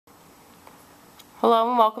Hello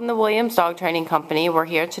and welcome to Williams Dog Training Company. We're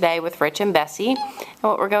here today with Rich and Bessie, and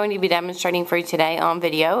what we're going to be demonstrating for you today on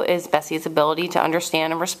video is Bessie's ability to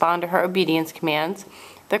understand and respond to her obedience commands,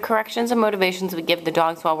 the corrections and motivations we give the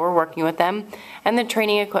dogs while we're working with them, and the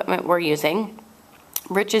training equipment we're using.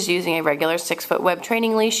 Rich is using a regular 6-foot web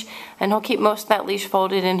training leash, and he'll keep most of that leash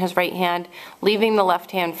folded in his right hand, leaving the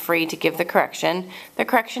left hand free to give the correction. The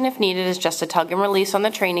correction, if needed, is just a tug and release on the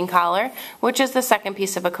training collar, which is the second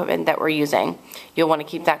piece of equipment that we're using. You'll want to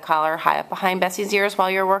keep that collar high up behind Bessie's ears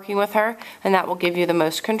while you're working with her, and that will give you the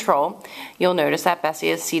most control. You'll notice that Bessie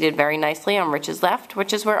is seated very nicely on Rich's left,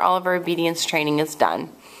 which is where all of our obedience training is done.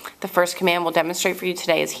 The first command we'll demonstrate for you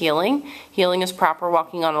today is heeling. Heeling is proper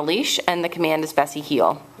walking on a leash, and the command is Bessie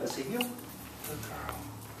heel. Bessie heel. Good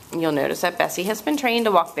girl. You'll notice that Bessie has been trained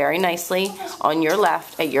to walk very nicely on your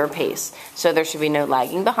left at your pace. So there should be no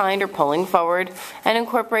lagging behind or pulling forward, and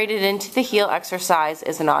incorporated into the heel exercise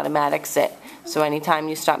is an automatic sit. So anytime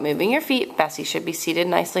you stop moving your feet, Bessie should be seated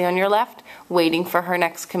nicely on your left, waiting for her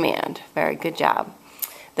next command. Very good job.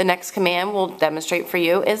 The next command we'll demonstrate for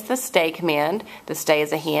you is the stay command. The stay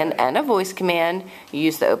is a hand and a voice command. You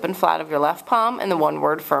use the open flat of your left palm and the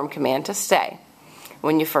one-word firm command to stay.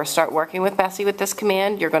 When you first start working with Bessie with this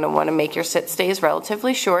command, you're going to want to make your sit stays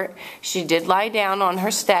relatively short. She did lie down on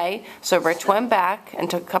her stay, so Rich went back and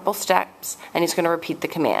took a couple steps, and he's going to repeat the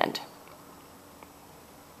command.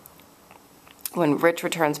 When Rich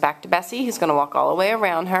returns back to Bessie, he's going to walk all the way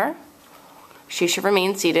around her. She should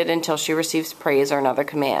remain seated until she receives praise or another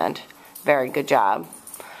command. Very good job.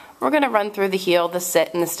 We're going to run through the heel, the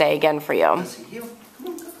sit, and the stay again for you.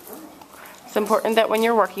 It's important that when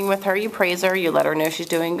you're working with her, you praise her, you let her know she's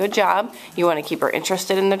doing a good job. You want to keep her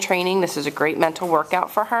interested in the training. This is a great mental workout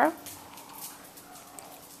for her.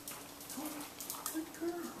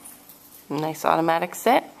 Nice automatic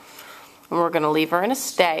sit. And we're going to leave her in a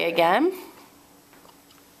stay again.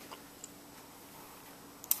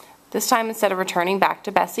 This time, instead of returning back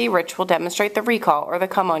to Bessie, Rich will demonstrate the recall or the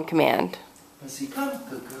come on command. Bessie, come,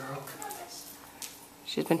 good girl. Come on, Bessie.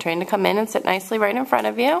 She's been trained to come in and sit nicely right in front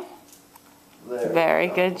of you. Very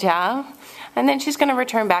good job. And then she's going to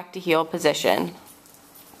return back to heel position.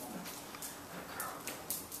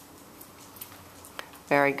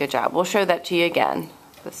 Very good job. We'll show that to you again.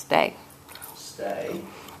 The stay. Stay.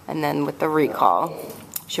 And then with the recall.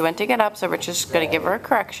 She went to get up, so Rich is going to give her a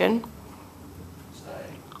correction.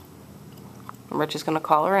 Rich is going to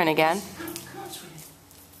call her in again.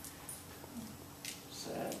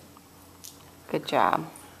 Good job.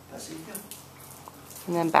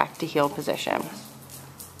 And then back to heel position.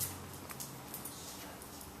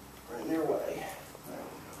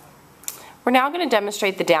 We're now going to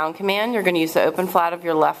demonstrate the down command. You're going to use the open flat of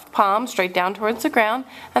your left palm straight down towards the ground,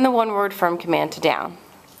 and the one-word firm command to down.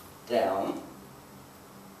 Down.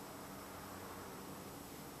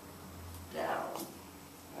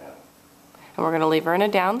 And we're going to leave her in a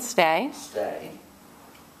down stay. Stay.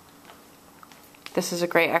 This is a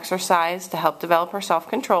great exercise to help develop her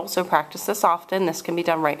self-control, so practice this often. This can be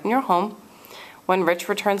done right in your home. When Rich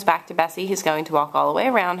returns back to Bessie, he's going to walk all the way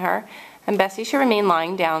around her, and Bessie should remain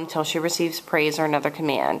lying down until she receives praise or another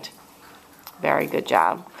command. Very good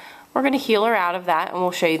job. We're going to heel her out of that, and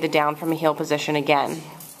we'll show you the down from a heel position again.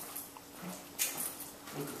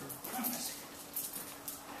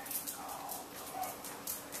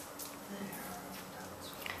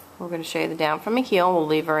 We're going to show you the down from a heel. We'll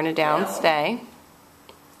leave her in a down stay.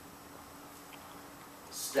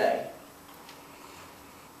 Stay.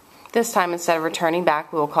 This time, instead of returning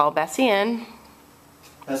back, we will call Bessie in.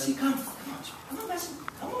 Bessie, come. Come on, Bessie.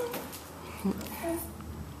 Come on.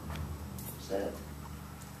 Sit.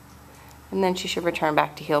 And then she should return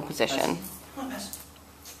back to heel position. Bessie. Come on, Bessie.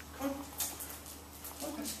 Come on.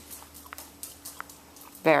 Come on, Bessie.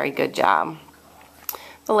 Very good job.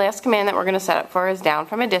 The last command that we're going to set up for is down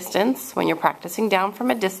from a distance. When you're practicing down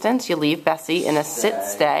from a distance, you leave Bessie in a sit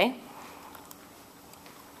stay.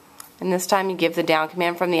 And this time you give the down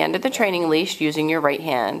command from the end of the training leash using your right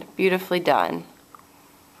hand. Beautifully done.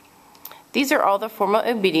 These are all the formal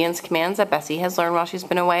obedience commands that Bessie has learned while she's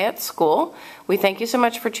been away at school. We thank you so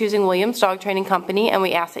much for choosing Williams Dog Training Company, and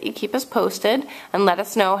we ask that you keep us posted and let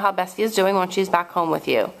us know how Bessie is doing when she's back home with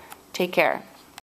you. Take care.